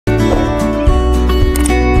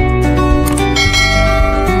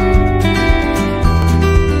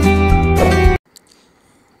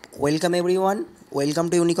Welcome everyone, welcome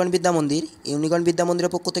to unicorn Vidyamandir. Unicorn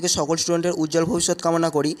বিদ্যামন্দিরের পক্ষ থেকে সকল স্টুডেন্টের উজ্জ্বল ভবিষ্যৎ কামনা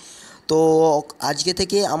করি। তো আজকে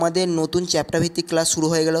থেকে আমাদের নতুন চ্যাপ্টার ভিত্তিক ক্লাস শুরু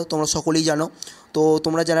হয়ে গেল, তোমরা সকলেই জানো। তো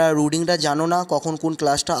তোমরা যারা রুটিনটা জানো না, কখন কোন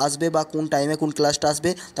ক্লাসটা আসবে বা কোন টাইমে কোন ক্লাসটা আসবে,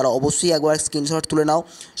 তারা অবশ্যই একবার স্ক্রিনশট তুলে নাও।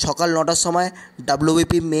 সকাল 9টার সময়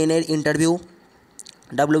ডাব্লিউবিপি মেনের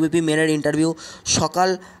ইন্টারভিউ, সকাল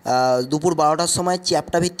দুপুর 12টার সময়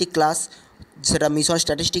চ্যাপ্টার ভিত্তিক ক্লাস, সেটা mission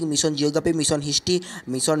statistic, mission geography, mission history,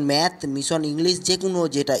 mission math, mission English, যে কোনো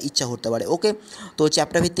যেটা ইচ্ছা করতে পারে। ওকে, তো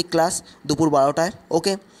চ্যাপ্টার ভিত্তিক ক্লাস দুপুর 12টায়।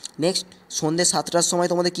 ওকে, নেক্সট সন্ধ্যে 7টার সময়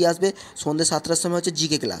তোমাদের কী আসবে? সন্ধ্যে 7টার সময় হচ্ছে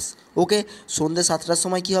জিকে ক্লাস। ওকে, সন্ধ্যে 7টার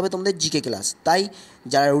সময় কী হবে তোমাদের? GK class. তাই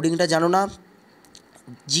যারা রুটিনটা জানো না,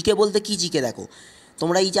 জিকে বলতে কি জিকে দেখো,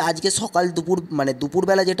 তোমরা এই যে আজকে সকাল দুপুর মানে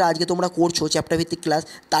দুপুরবেলা যেটা আজকে তোমরা করছো চ্যাপ্টার ভিত্তিক ক্লাস,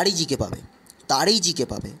 তারই জিকে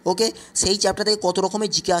পাবে। ওকে, সেই চ্যাপ্টার থেকে কত রকমের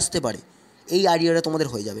জিকে আসতে পারে এই আইডিয়াটা তোমাদের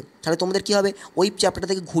হয়ে যাবে। তাহলে তোমাদের কী হবে, ওই চ্যাপ্টার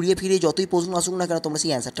থেকে ঘুরিয়ে ফিরিয়ে যতই প্রশ্ন আসুক না কেন, তোমরা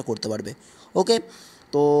সেই অ্যান্সারটা করতে পারবে। ওকে,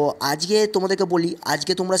 তো আজকে তোমাদেরকে বলি,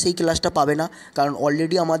 আজকে তোমরা সেই ক্লাসটা পাবে না, কারণ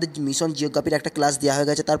অলরেডি আমাদের মিশন জিওগ্রাফির একটা ক্লাস দেওয়া হয়ে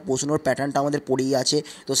গেছে, তার প্রশ্নর প্যাটার্নটা আমাদের পড়েই আছে,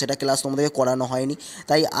 তো সেটা ক্লাস তোমাদেরকে করানো হয়নি।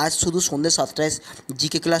 তাই আজ শুধু সন্ধ্যে 7টায়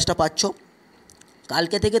জিকে ক্লাসটা পাচ্ছ।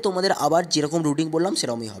 কালকে থেকে তোমাদের আবার যেরকম রুটিন বললাম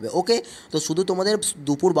সেরকমই হবে। ওকে, তো শুধু তোমাদের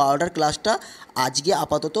দুপুর 12টার ক্লাসটা আজকে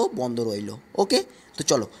আপাতত বন্ধ রইল। ওকে, তো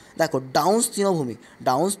চলো দেখো, ডাউন্স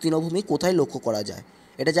তৃণভূমি কোথায় লক্ষ্য করা যায়।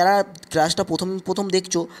 এটা যারা ক্লাসটা প্রথম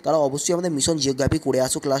দেখছো, তারা অবশ্যই আমাদের মিশন জিওগ্রাফি করে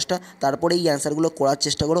আসো ক্লাসটা, তারপরে এই অ্যান্সারগুলো করার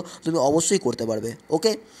চেষ্টা করো, তুমি অবশ্যই করতে পারবে।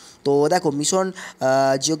 ওকে, তো দেখো, মিশন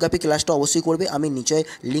জিওগ্রাফি ক্লাসটা অবশ্যই করবে, আমি নিচে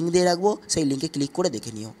লিঙ্ক দিয়ে রাখবো, সেই লিঙ্কে ক্লিক করে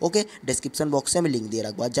দেখে নিও। ওকে, ডেসক্রিপশন বক্সে আমি লিঙ্ক দিয়ে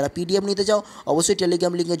রাখবো। আর যারা পিডিএফ নিতে চাও, অবশ্যই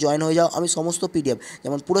টেলিগ্রাম লিঙ্কে জয়েন হয়ে যাও। আমি সমস্ত পিডিএফ,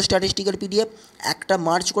 যেমন পুরো স্ট্যাটিস্টিকের পিডিএফ একটা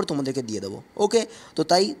মার্চ করে তোমাদেরকে দিয়ে দেবো। ওকে, তো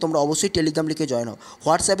তাই তোমরা অবশ্যই টেলিগ্রাম লিঙ্কে জয়েন হও।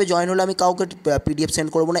 হোয়াটসঅ্যাপে জয়েন হলে আমি কাউকে পিডিএফ সেন্ড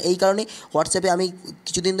করবো না, এই কারণে হোয়াটসঅ্যাপে আমি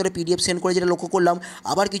কিছুদিন ধরে পিডিএফ সেন্ড করে যেটা লক্ষ্য করলাম,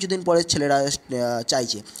 আবার কিছুদিন পরে ছেলেরা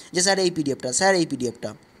চাইছে যে স্যার এই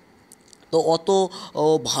পিডিএফটা, তো অত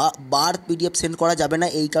বার পিডিএফ সেন্ড করা যাবে না,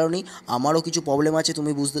 এই কারণেই আমারও কিছু প্রবলেম আছে,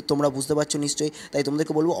 তোমরা বুঝতে পারছো নিশ্চয়ই। তাই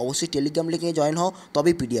তোমাদেরকে বলবো অবশ্যই টেলিগ্রাম লিঙ্কে জয়েন হও,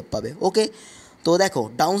 তবেই পিডিএফ পাবে। ওকে, তো দেখো,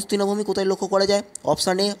 ডাউন্স তৃণভূমি কোথায় লক্ষ্য করা যায়?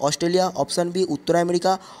 Option A Australia, option B উত্তর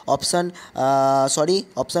আমেরিকা,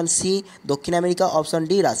 অপশান সি দক্ষিণ আমেরিকা, অপশান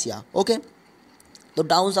ডি রাশিয়া। ওকে, তো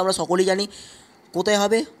ডাউন্স আমরা সকলেই জানি কোথায়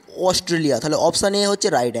হবে, অস্ট্রেলিয়া। তাহলে অপশান এ হচ্ছে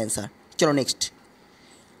রাইট অ্যান্সার। চলো নেক্সট,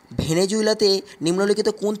 ভেনেজুয়েলাতে নিম্নলিখিত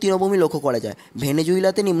কোন তৃণভূমি লক্ষ্য করা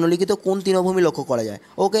যায়?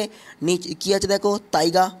 ওকে, কী আছে দেখো,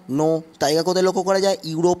 তাইগা কোথায় লক্ষ্য করা যায়?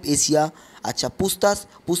 Europe, Asia. আচ্ছা,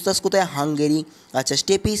 পুস্তাস কোথায়? হাঙ্গেরি। আচ্ছা,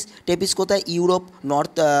 টেপিস কোথায়? Europe,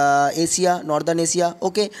 Northern Asia.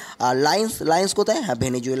 ওকে, আর লাইন্স কোথায়? হ্যাঁ,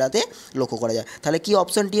 ভেনেজুয়েলাতে লক্ষ্য করা যায়। তাহলে কি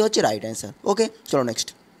অপশানটি হচ্ছে রাইট অ্যান্সার। ওকে, চলো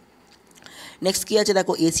নেক্সট কী আছে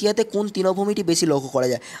দেখো, এশিয়াতে কোন তৃণভূমিটি বেশি লক্ষ্য করা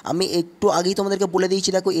যায়? আমি একটু আগেই তোমাদেরকে বলে দিয়েছি,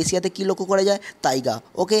 দেখো এশিয়াতে কী লক্ষ্য করা যায়? তাইগা।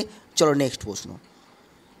 ওকে, চলো নেক্সট প্রশ্ন।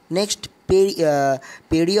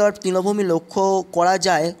 পেরিয়ার তৃণভূমি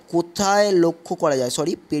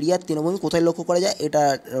পেরিয়ার তৃণভূমি কোথায় লক্ষ্য করা যায়? এটা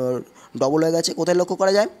ডবল হয়ে গেছে। কোথায় লক্ষ্য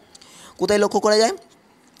করা যায়?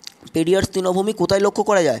 পেরিয়ার তৃণভূমি কোথায় লক্ষ্য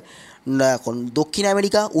করা যায়? এখন দক্ষিণ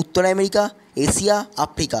আমেরিকা, উত্তর আমেরিকা, এশিয়া,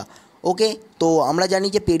 আফ্রিকা। ওকে, তো আমরা জানি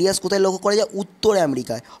যে পেরিয়াস কোথায় লক্ষ্য করা যায়? উত্তর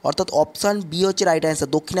আমেরিকায়, অর্থাৎ অপশান বি হচ্ছে রাইট অ্যান্সার।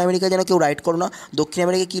 দক্ষিণ আমেরিকায় যেন কেউ রাইট করো না, দক্ষিণ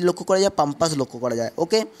আমেরিকায় কী লক্ষ্য করা যায়? পাম্পাস লক্ষ্য করা যায়।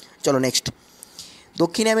 ওকে, চলো নেক্সট,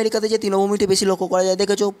 দক্ষিণ আমেরিকাতে যে তৃণভূমিটি বেশি লক্ষ্য করা যায়,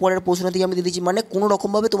 দেখেছো পরের প্রশ্ন থেকে আমি দিয়ে দিচ্ছি, মানে কোনো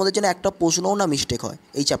রকমভাবে তোমাদের জন্য একটা প্রশ্নও না মিস্টেক হয়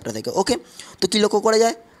এই চ্যাপ্টার থেকে। ওকে, তো কী লক্ষ্য করা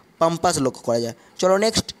যায়? পাম্পাস লক্ষ্য করা যায়। চলো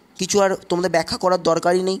নেক্সট, কিছু আর তোমাদের ব্যাখ্যা করার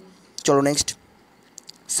দরকারই নেই। চলো নেক্সট,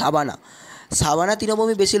 সাবানা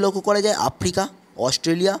তৃণভূমি বেশি লক্ষ্য করা যায় আফ্রিকা,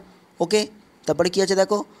 অস্ট্রেলিয়া। ওকে, তারপরে কী আছে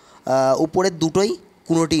দেখো, উপরের দুটোই,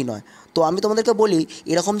 কোনোটিই নয়। তো আমি তোমাদেরকে বলি,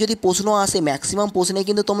 এরকম যদি প্রশ্ন আসে, ম্যাক্সিমাম প্রশ্নে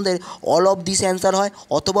কিন্তু তোমাদের অল অফ দিস অ্যান্সার হয়,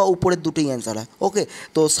 অথবা উপরের দুটোই অ্যান্সার হয়। ওকে,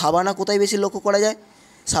 তো সাবানা কোথায় বেশি লক্ষ্য করা যায়?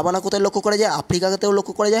 আফ্রিকাতেও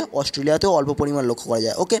লক্ষ্য করা যায়, অস্ট্রেলিয়াতেও অল্প পরিমাণ লক্ষ্য করা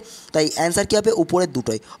যায়। ওকে, তাই অ্যান্সার কী হবে? উপরের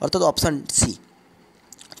দুটোই, অর্থাৎ অপশান সি।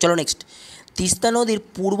 চলো নেক্সট, তিস্তা নদীর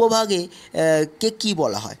পূর্বভাগে কী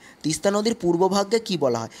বলা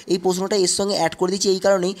হয়? এই প্রশ্নটা এর সঙ্গে অ্যাড করে দিচ্ছি, এই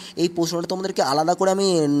কারণেই এই প্রশ্নটা তোমাদেরকে আলাদা করে আমি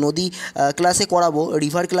নদী ক্লাসে করাবো,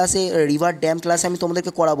 রিভার ড্যাম ক্লাসে আমি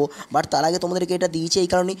তোমাদেরকে করাবো, বাট তার আগে তোমাদেরকে এটা দিয়েছি এই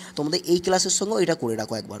কারণেই তোমাদের এই ক্লাসের সঙ্গেও এটা করে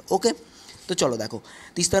রাখো একবার। ওকে, তো চলো দেখো,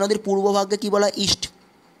 তিস্তা নদীর পূর্বভাগকে কী বলা হয়? ইস্ট,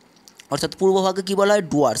 অর্থাৎ পূর্বভাগকে কী বলা হয়?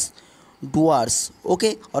 ডুয়ার্স। ওকে,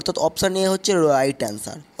 অর্থাৎ অপশান এ হচ্ছে রাইট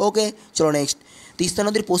অ্যান্সার। ওকে, চলো নেক্সট, তিস্তা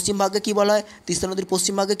নদীর পশ্চিম ভাগকে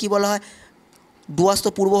কী বলা হয়? ডুয়ার্স তো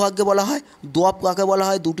পূর্বভাগকে বলা হয়। দোয়াব কাকে বলা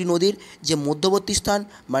হয়? দুটি নদীর যে মধ্যবর্তী স্থান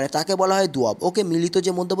মানে তাকে বলা হয় দোয়াব। ওকে, মিলিত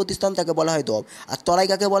যে মধ্যবর্তী স্থান তাকে বলা হয় দোয়াব। আর তরাই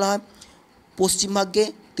কাকে বলা হয়? পশ্চিম ভাগকে,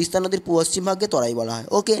 তিস্তা নদীর পশ্চিম ভাগকে তরাই বলা হয়।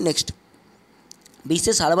 ওকে, নেক্সট।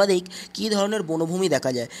 বিশ্বে সর্বাধিক কী ধরনের বনভূমি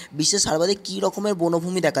দেখা যায়? বিশ্বে সর্বাধিক কী রকমের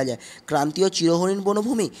বনভূমি দেখা যায়? ক্রান্তীয় চিরহরিণ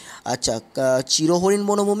বনভূমি, আচ্ছা চিরহরিণ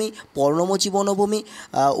বনভূমি, পর্ণমোচী বনভূমি,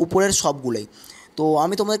 উপরের সবগুলোই। তো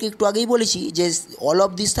আমি তোমাদেরকে একটু আগেই বলেছি যে অল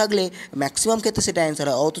অফ দিস থাকলে ম্যাক্সিমাম ক্ষেত্রে সেটা অ্যান্সার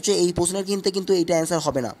হয়, অথচ এই প্রশ্নের কিন্তু এইটা অ্যান্সার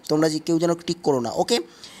হবে না। তোমরা যে কেউ যেন টিক করো না। ওকে,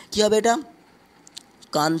 কী হবে এটা?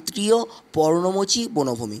 ক্রান্তীয় পর্ণমোচী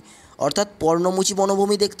বনভূমি, অর্থাৎ পর্ণমোচী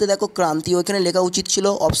বনভূমি দেখতে দেখো ক্রান্তীয় এখানে লেখা উচিত ছিল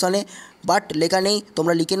অপশানে, বাট লেখা নেই।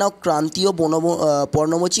 তোমরা লিখে নাও ক্রান্তীয়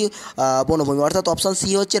পর্ণমোচী বনভূমি, অর্থাৎ অপশান সি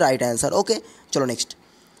হচ্ছে রাইট অ্যান্সার। ওকে, চলো নেক্সট।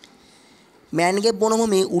 ম্যানগ্রোভ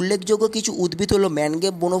বনভূমি উল্লেখযোগ্য কিছু উদ্ভিদ হলো,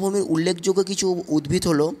 ম্যানগ্রোভ বনভূমির উল্লেখযোগ্য কিছু উদ্ভিদ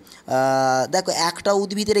হলো, দেখো একটা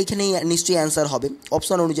উদ্ভিদের এইখানেই নিশ্চয়ই অ্যান্সার হবে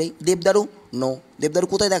অপশান অনুযায়ী। দেবদারু, নো। দেবদারু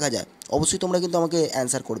কোথায় দেখা যায়? অবশ্যই তোমরা কিন্তু আমাকে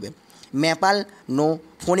অ্যান্সার করবে। ম্যাপাল, নো।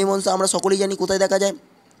 ফণিমনসা আমরা সকলেই জানি কোথায় দেখা যায়,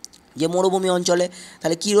 যে মরুভূমি অঞ্চলে।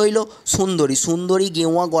 তাহলে কী রইল? সুন্দরী, সুন্দরী,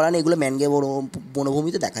 গেওয়া, গরান, এগুলো ম্যানগ্রোভ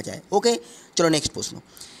বনভূমিতে দেখা যায়। ওকে, চলো নেক্সট প্রশ্ন।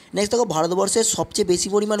 নেক্সট দেখো, ভারতবর্ষের সবচেয়ে বেশি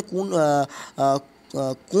পরিমাণে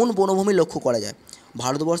কোন বনভূমি লক্ষ্য করা যায়?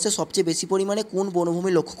 ভারতবর্ষে সবচেয়ে বেশি পরিমাণে কোন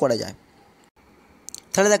বনভূমি লক্ষ্য করা যায়?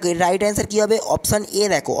 তাহলে দেখো এর রাইট অ্যান্সার কী হবে? অপশান এ,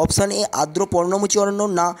 দেখো অপশান এ আর্দ্র পর্ণমোচী অরণ্য,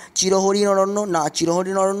 না চিরহরিণ অরণ্য, না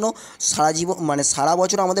চিরহরিণ অরণ্য সারা জীবন মানে সারা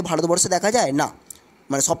বছর আমাদের ভারতবর্ষে দেখা যায় না,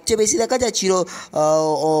 মানে সবচেয়ে বেশি দেখা যায়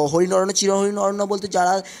হরিণ অরণ্য। চিরহরিণ অরণ্য বলতে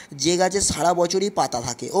যারা যে গাছে সারা বছরই পাতা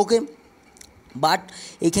থাকে। ওকে, বাট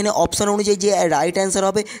এখানে অপশান অনুযায়ী যে রাইট অ্যান্সার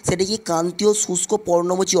হবে সেটা কি ক্রান্তীয় শুষ্ক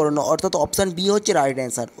পর্ণমোচী অরণ্য, অর্থাৎ অপশান বি হচ্ছে রাইট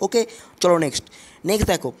অ্যান্সার। ওকে, চলো নেক্সট। নেক্সট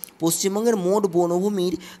দেখো, পশ্চিমবঙ্গের মোট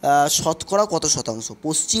বনভূমির শতকরা কত শতাংশ?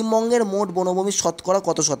 পশ্চিমবঙ্গের মোট বনভূমির শতকরা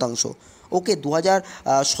কত শতাংশ? ওকে,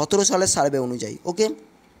 2017 সালের সার্ভে অনুযায়ী। ওকে,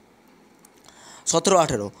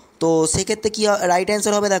 17-18। তো সেক্ষেত্রে কী রাইট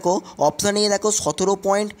অ্যান্সার হবে? দেখো অপশান এ দেখো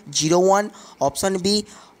 17.01, option B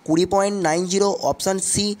 20.90, option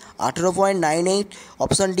C 18.98,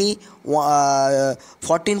 option D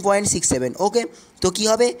 14.67। ওকে, তো কী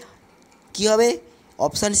হবে?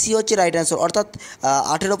 অপশান সি হচ্ছে রাইট অ্যান্সার, অর্থাৎ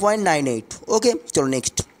 18.98। ওকে, চলো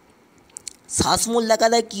নেক্সট। শ্বাসমূল দেখা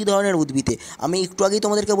দেয় কী ধরনের উদ্ভিদে? আমি একটু আগেই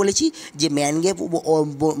তোমাদেরকে বলেছি যে ম্যানগ্রোভ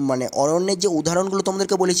মানে অরণ্যের যে উদাহরণগুলো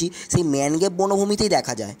তোমাদেরকে বলেছি সেই ম্যানগ্রোভ বনভূমিতেই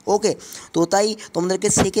দেখা যায়। ওকে, তো তাই তোমাদেরকে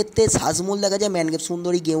সেক্ষেত্রে শ্বাসমূল দেখা যায় ম্যানগ্রোভ,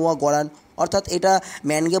 সুন্দরী, গেওয়া, গরান, অর্থাৎ এটা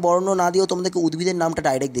ম্যানগ্রোভ অরণ্য না দিয়েও তোমাদেরকে উদ্ভিদের নামটা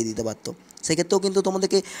ডাইরেক্ট দিয়ে দিতে পারতো। সেক্ষেত্রেও কিন্তু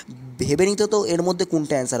তোমাদেরকে ভেবে নিতে তো এর মধ্যে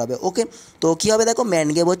কোনটা অ্যান্সার হবে। ওকে, তো কী হবে? দেখো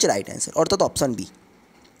ম্যানগ্রোভ হচ্ছে রাইট অ্যান্সার, অর্থাৎ অপশান বি।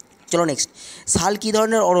 চলো নেক্সট। শাল কী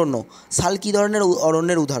ধরনের অরণ্য? শাল কী ধরনের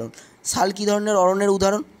অরণ্যের উদাহরণ? শাল কী ধরনের অরণ্যের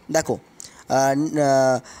উদাহরণ? দেখো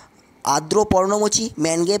আর্দ্র পর্ণমোচী,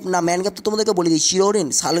 ম্যানগ্রোভ না, ম্যানগ্রোভ তো তোমাদেরকে বলে দিই। চিরহরিণ,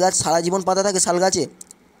 শাল গাছ সারা জীবন পাতা থাকে শাল গাছে।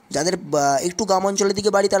 যাদের একটু গ্রাম অঞ্চলের দিকে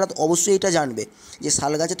বাড়ি তারা অবশ্যই এটা জানবে যে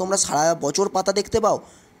শাল গাছে তোমরা সারা বছর পাতা দেখতে পাও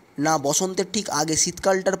না, বসন্তের ঠিক আগে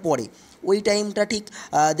শীতকালটার পরে ওই টাইমটা ঠিক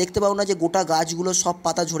দেখতে পাও না যে গোটা গাছগুলো সব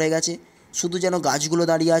পাতা ঝরে গেছে, শুধু যেন গাছগুলো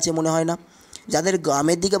দাঁড়িয়ে আছে মনে হয় না? যাদের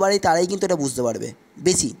গ্রামের দিকে বাড়ি তারাই কিন্তু এটা বুঝতে পারবে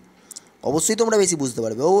বেশি, অবশ্যই তোমরা বেশি বুঝতে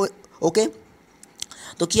পারবে। ওকে,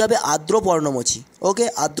 তো কী হবে? আর্দ্র পর্ণমোচী। ওকে,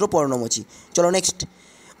 আর্দ্র পর্ণমোচী। চলো নেক্সট।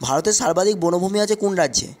 ভারতের সর্বাধিক বনভূমি আছে কোন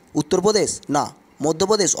রাজ্যে? উত্তরপ্রদেশ, না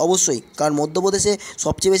মধ্যপ্রদেশ, অবশ্যই, কারণ মধ্যপ্রদেশে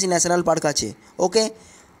সবচেয়ে বেশি ন্যাশনাল পার্ক আছে। ওকে,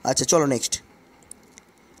 আচ্ছা চলো নেক্সট।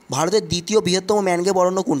 ভারতের দ্বিতীয় বৃহত্তম ম্যানগ্রোভ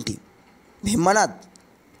অরণ্য কোনটি? ভীমনাথ,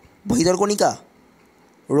 ভিতরকণিকা,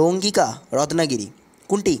 রঙ্গিকা, রত্নাগিরি,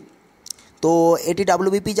 কোনটি? তো এটি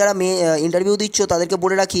ডাব্লিউবিপি যারা ইন্টারভিউ দিচ্ছ তাদেরকে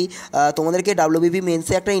বলে রাখি, তোমাদেরকে ডাব্লিউবিপি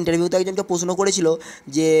মেন্সে একটা ইন্টারভিউতে একজনকে প্রশ্ন করেছিল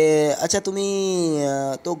যে আচ্ছা তুমি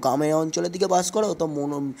তো গ্রামের অঞ্চলের দিকে বাস করো, তো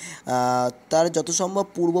তার যত সম্ভব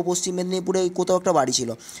পূর্ব পশ্চিম মেদিনীপুরে কোথাও একটা বাড়ি ছিল,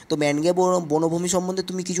 তো ম্যানগ্রোভ বনভূমি সম্বন্ধে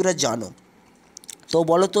তুমি কিছুটা জানো, তো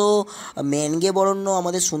বলো তো ম্যানগ্রোভ অরণ্য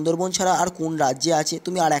আমাদের সুন্দরবন ছাড়া আর কোন রাজ্যে আছে?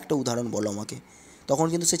 তুমি আর একটা উদাহরণ বলো আমাকে। তখন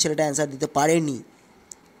কিন্তু সে ছেলেটা অ্যান্সার দিতে পারেনি।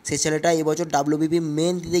 সে ছেলেটা এবছর ডাব্লিউবিপি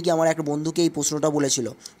মেন দিতে গিয়ে আমার একটা বন্ধুকে এই প্রশ্নটা বলেছিল,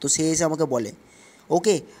 তো সে এসে আমাকে বলে।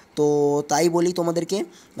 ওকে, তো তাই বলি তোমাদেরকে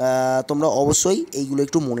তোমরা অবশ্যই এইগুলো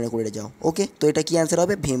একটু মনে করে যাও। ওকে, তো এটা কি অ্যান্সার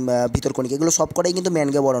হবে? ভিতরকণিকা, এগুলো সব কটাই কিন্তু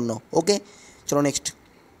ম্যানগ্রোভ অরণ্য। ওকে, চলো নেক্সট।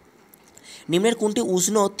 নিম্নের কোনটি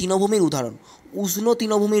উষ্ণ তৃণভূমির উদাহরণ? উষ্ণ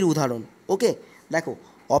তৃণভূমির উদাহরণ। ওকে, দেখো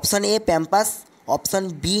option A Pampers, option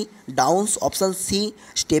B downs, option C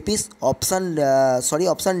stapes,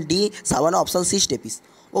 option D savanna, option C stapes.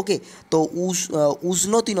 ওকে, তো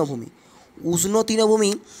উষ্ণ তৃণভূমি, উষ্ণ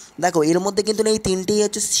তৃণভূমি দেখো এর মধ্যে কিন্তু এই তিনটেই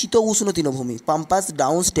হচ্ছে শীত উষ্ণ তৃণভূমি, পাম্পাস,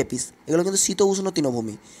 ডাউন, স্টেপিস, এগুলো কিন্তু শীত উষ্ণ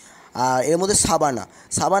তৃণভূমি। আর এর মধ্যে সাবানা,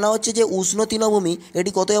 সাবানা হচ্ছে যে উষ্ণ তৃণভূমি,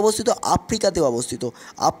 এটি কোথায় অবস্থিত? আফ্রিকাতে অবস্থিত,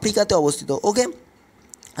 আফ্রিকাতে অবস্থিত। ওকে,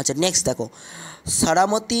 আচ্ছা নেক্সট দেখো,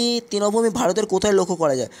 সারামতি তৃণভূমি ভারতের কোথায় লক্ষ্য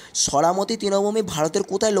করা যায়? সারামতি তৃণভূমি ভারতের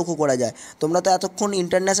কোথায় লক্ষ্য করা যায়? তোমরা তো এতক্ষণ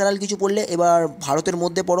ইন্টারন্যাশনাল কিছু পড়লে, এবার ভারতের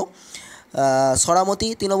মধ্যে পড়ো। সারামতি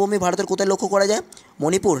তৃণভূমি ভারতের কোথায় লক্ষ্য করা যায়?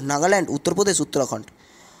 মণিপুর, নাগাল্যান্ড, উত্তরপ্রদেশ, উত্তরাখণ্ড।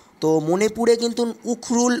 তো মণিপুরে কিন্তু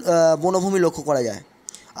উখরুল বনভূমি লক্ষ্য করা যায়,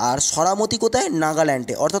 আর সারামতি কোথায়?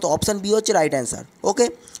 নাগাল্যান্ডে, অর্থাৎ অপশান বি হচ্ছে রাইট অ্যান্সার। ওকে,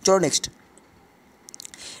 চলো নেক্সট।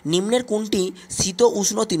 নিম্নের কোনটি শীত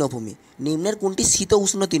উষ্ণ তৃণভূমি? নিম্নের কোনটি শীত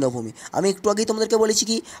উষ্ণ তৃণভূমি? আমি একটু আগেই তোমাদেরকে বলেছি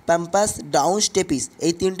কি, প্যাম্পাস, ডাউন, স্টেপিস,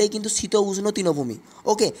 এই তিনটেই কিন্তু শীত উষ্ণ তৃণভূমি।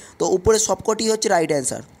 ওকে, তো উপরে সবকটি হচ্ছে রাইট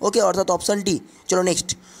অ্যান্সার। ওকে, অর্থাৎ অপশান ডি। চলো নেক্সট।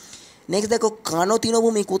 নেক্সট দেখো, কানো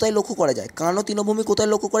তৃণভূমি কোথায় লক্ষ্য করা যায়? কানো তৃণভূমি কোথায়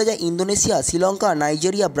লক্ষ্য করা যায়? Indonesia, Sri Lanka,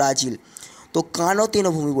 Nigeria, Brazil. তো কানো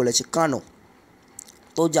তৃণভূমি বলেছে, কানো।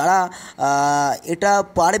 তো যারা এটা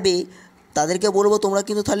পারবে তাদেরকে বলবো তোমরা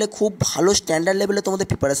কিন্তু তাহলে খুব ভালো স্ট্যান্ডার্ড লেভেলে তোমাদের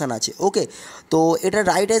প্রিপারেশান আছে। ওকে, তো এটার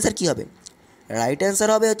রাইট অ্যান্সার কী হবে? রাইট অ্যান্সার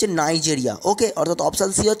হবে হচ্ছে নাইজেরিয়া। ওকে, অর্থাৎ অপশান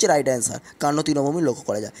সি হচ্ছে রাইট অ্যান্সার, কানো তৃণভূমি লক্ষ্য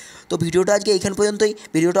করা যায়। তো ভিডিওটা আজকে এইখান পর্যন্তই।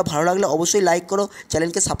 ভিডিওটা ভালো লাগলে অবশ্যই লাইক করো,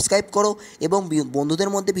 চ্যানেলকে সাবস্ক্রাইব করো এবং বন্ধুদের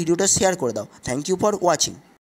মধ্যে ভিডিওটা শেয়ার করে দাও। Thank you for watching.